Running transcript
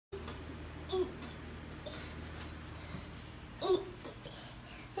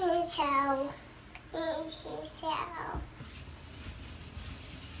toe. Here's his toe.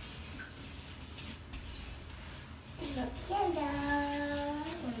 Look at that.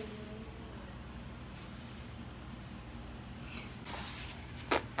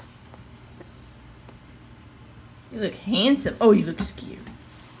 You look handsome. Oh, you look scared.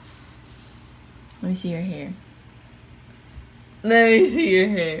 Let me see your hair. Let me see your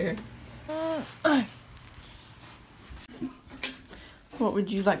hair. What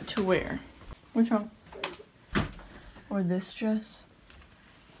would you like to wear? Which one? Or this dress?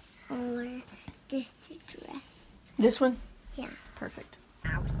 Or this dress. This one? Yeah. Perfect.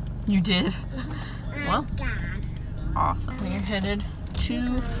 You did? Well, God. awesome. We are headed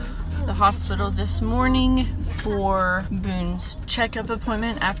to the hospital this morning for Boone's checkup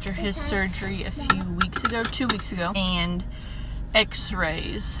appointment after his surgery a few weeks ago, 2 weeks ago, and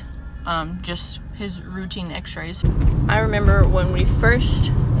x-rays, just his routine x-rays. I remember when we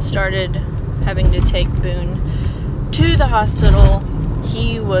first started having to take Boone to the hospital,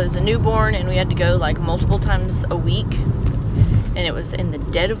 he was a newborn and we had to go like multiple times a week, and it was in the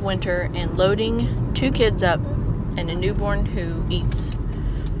dead of winter, and loading 2 kids up and a newborn who eats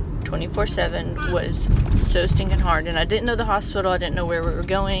 24/7 was so stinking hard. And I didn't know the hospital, I didn't know where we were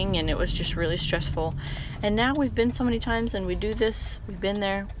going, and it was just really stressful. And now we've been so many times and we do this, we've been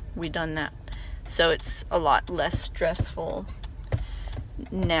there, we've done that, so it's a lot less stressful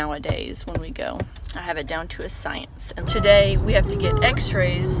nowadays when we go. I have it down to a science. And today we have to get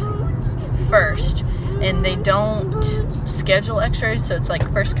x-rays first, and they don't schedule x-rays, so it's like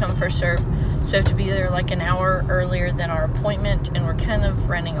first come first serve. So we have to be there like an hour earlier than our appointment, and we're kind of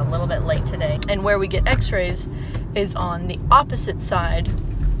running a little bit late today. And where we get x-rays is on the opposite side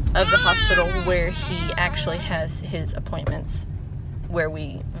of the hospital where he actually has his appointments, where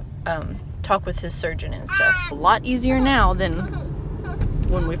we talk with his surgeon and stuff. A lot easier now than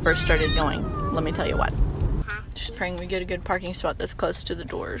when we first started going, let me tell you what. Just praying we get a good parking spot that's close to the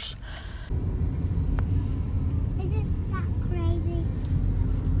doors.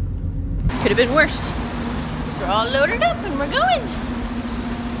 Could have been worse. So we're all loaded up and we're going.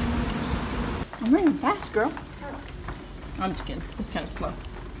 I'm running fast, girl. I'm just kidding. It's kind of slow.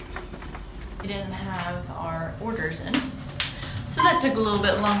 We didn't have our orders in, so that took a little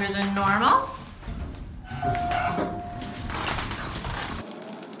bit longer than normal.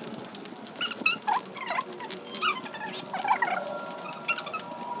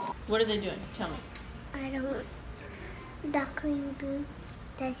 What are they doing? Tell me. I don't. Dr. Boone,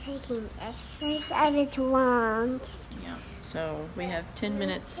 they're taking x-rays of his lungs. Yeah. So we have 10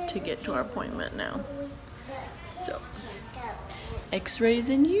 minutes to get to our appointment now. So, x-rays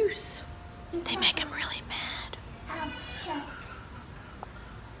in use. They make him really mad. Yeah.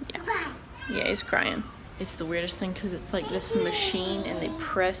 Yeah, he's crying. It's the weirdest thing because it's like this machine and they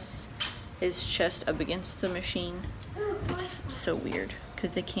press his chest up against the machine. It's so weird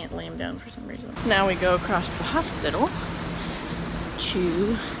because they can't lay him down for some reason. Now we go across the hospital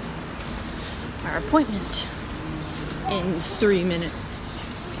to our appointment in 3 minutes.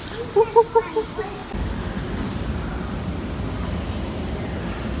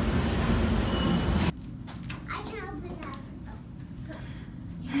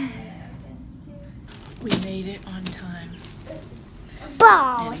 We made it on time.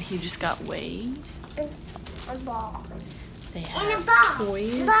 Balls. And he just got weighed. A ball. They And a have ball.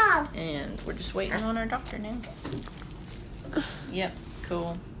 toys, Ball. and we're just waiting on our doctor now. Yep,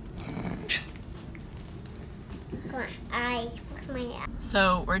 cool. Come on, eyes. Come on.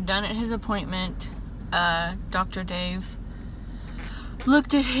 So we're done at his appointment. Dr. Dave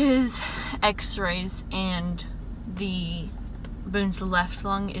looked at his x-rays, and the Boone's left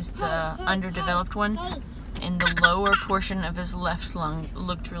lung is the underdeveloped one, and the lower portion of his left lung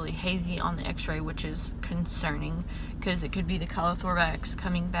looked really hazy on the x-ray, which is concerning because it could be the chylothorax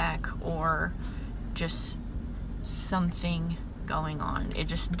coming back or just something going on. It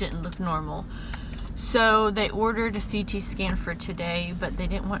just didn't look normal. So they ordered a CT scan for today, but they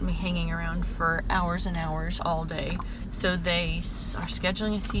didn't want me hanging around for hours and hours all day. So they are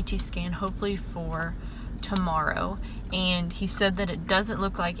scheduling a CT scan hopefully for tomorrow, and he said that it doesn't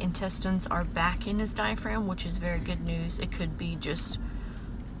look like intestines are back in his diaphragm, which is very good news. It could be just,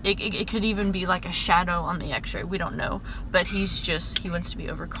 it could even be like a shadow on the x-ray, we don't know, but he wants to be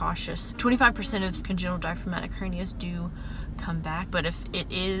overcautious. 25% of congenital diaphragmatic hernias do come back, but if it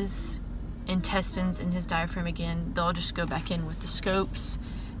is intestines in his diaphragm again, they'll just go back in with the scopes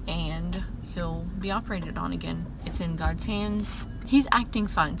and he'll be operated on again. It's in God's hands. He's acting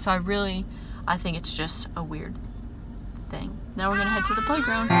fine, so I think it's just a weird thing. Now we're gonna head to the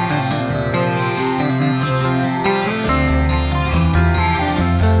playground.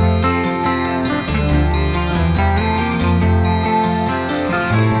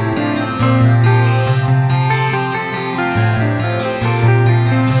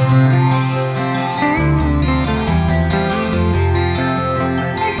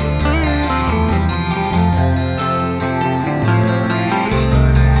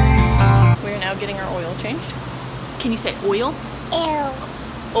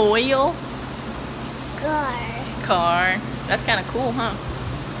 oil car. That's kind of cool, huh?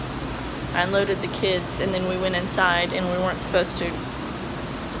 I unloaded the kids and then we went inside, and we weren't supposed to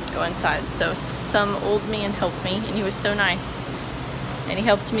go inside, so some old man helped me, and he was so nice, and he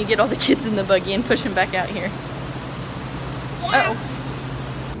helped me get all the kids in the buggy and push them back out here. Yeah. Uh-oh.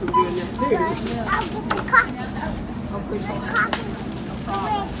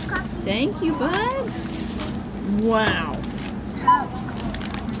 Thank you, bud. Wow.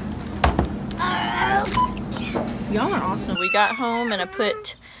 Y'all are awesome. We got home and I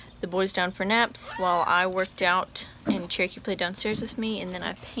put the boys down for naps while I worked out, and Cherokee played downstairs with me, and then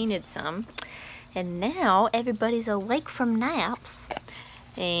I painted some. And now everybody's awake from naps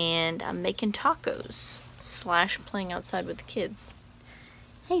and I'm making tacos / playing outside with the kids.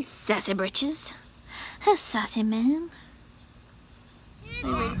 Hey, sassy britches. Hey, sassy man.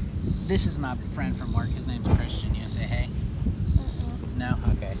 This is my friend from work. His name's Christian. You say hey? No?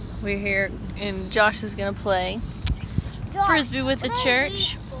 Okay. We're here and Josh is gonna play frisbee with the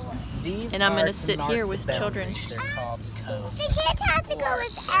church. These And I'm are gonna sit Mark here with boundaries. children. They're called cones. The kids have to go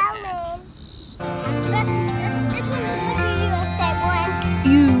with Ellen. This one looks like a USA one.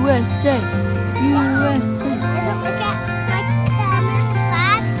 USA. Does it look at like the American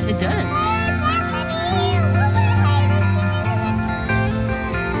flag? It does.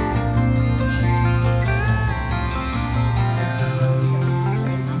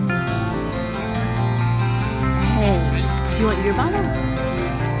 Hey, do you want your bottle?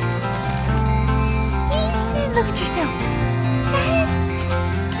 Look at yourself.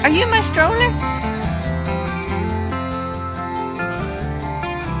 Are you in my stroller?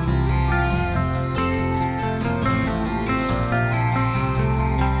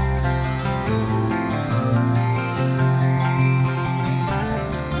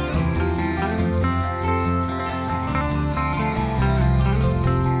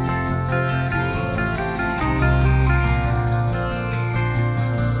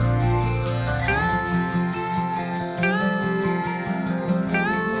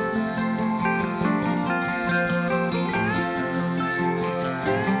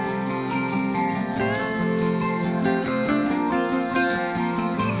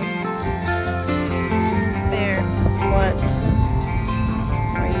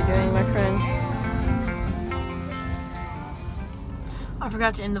 I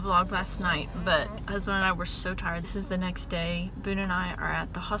forgot to end the vlog last night, but husband and I were so tired. This is the next day. Boone and I are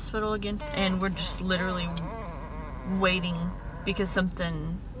at the hospital again, and we're just literally waiting because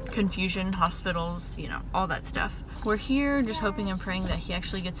something, confusion, hospitals, you know, all that stuff. We're here just hoping and praying that he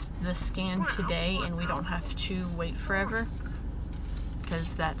actually gets the scan today and we don't have to wait forever,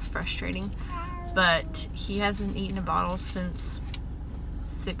 because that's frustrating. But he hasn't eaten a bottle since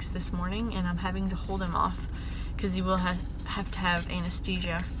 6 this morning, and I'm having to hold him off because he will have to have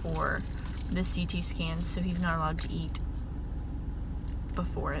anesthesia for the CT scan, so he's not allowed to eat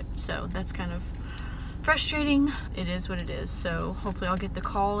before it. So that's kind of frustrating. It is what it is. So hopefully I'll get the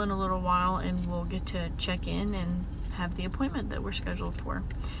call in a little while and we'll get to check in and have the appointment that we're scheduled for.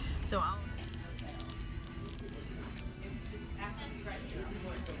 So I'll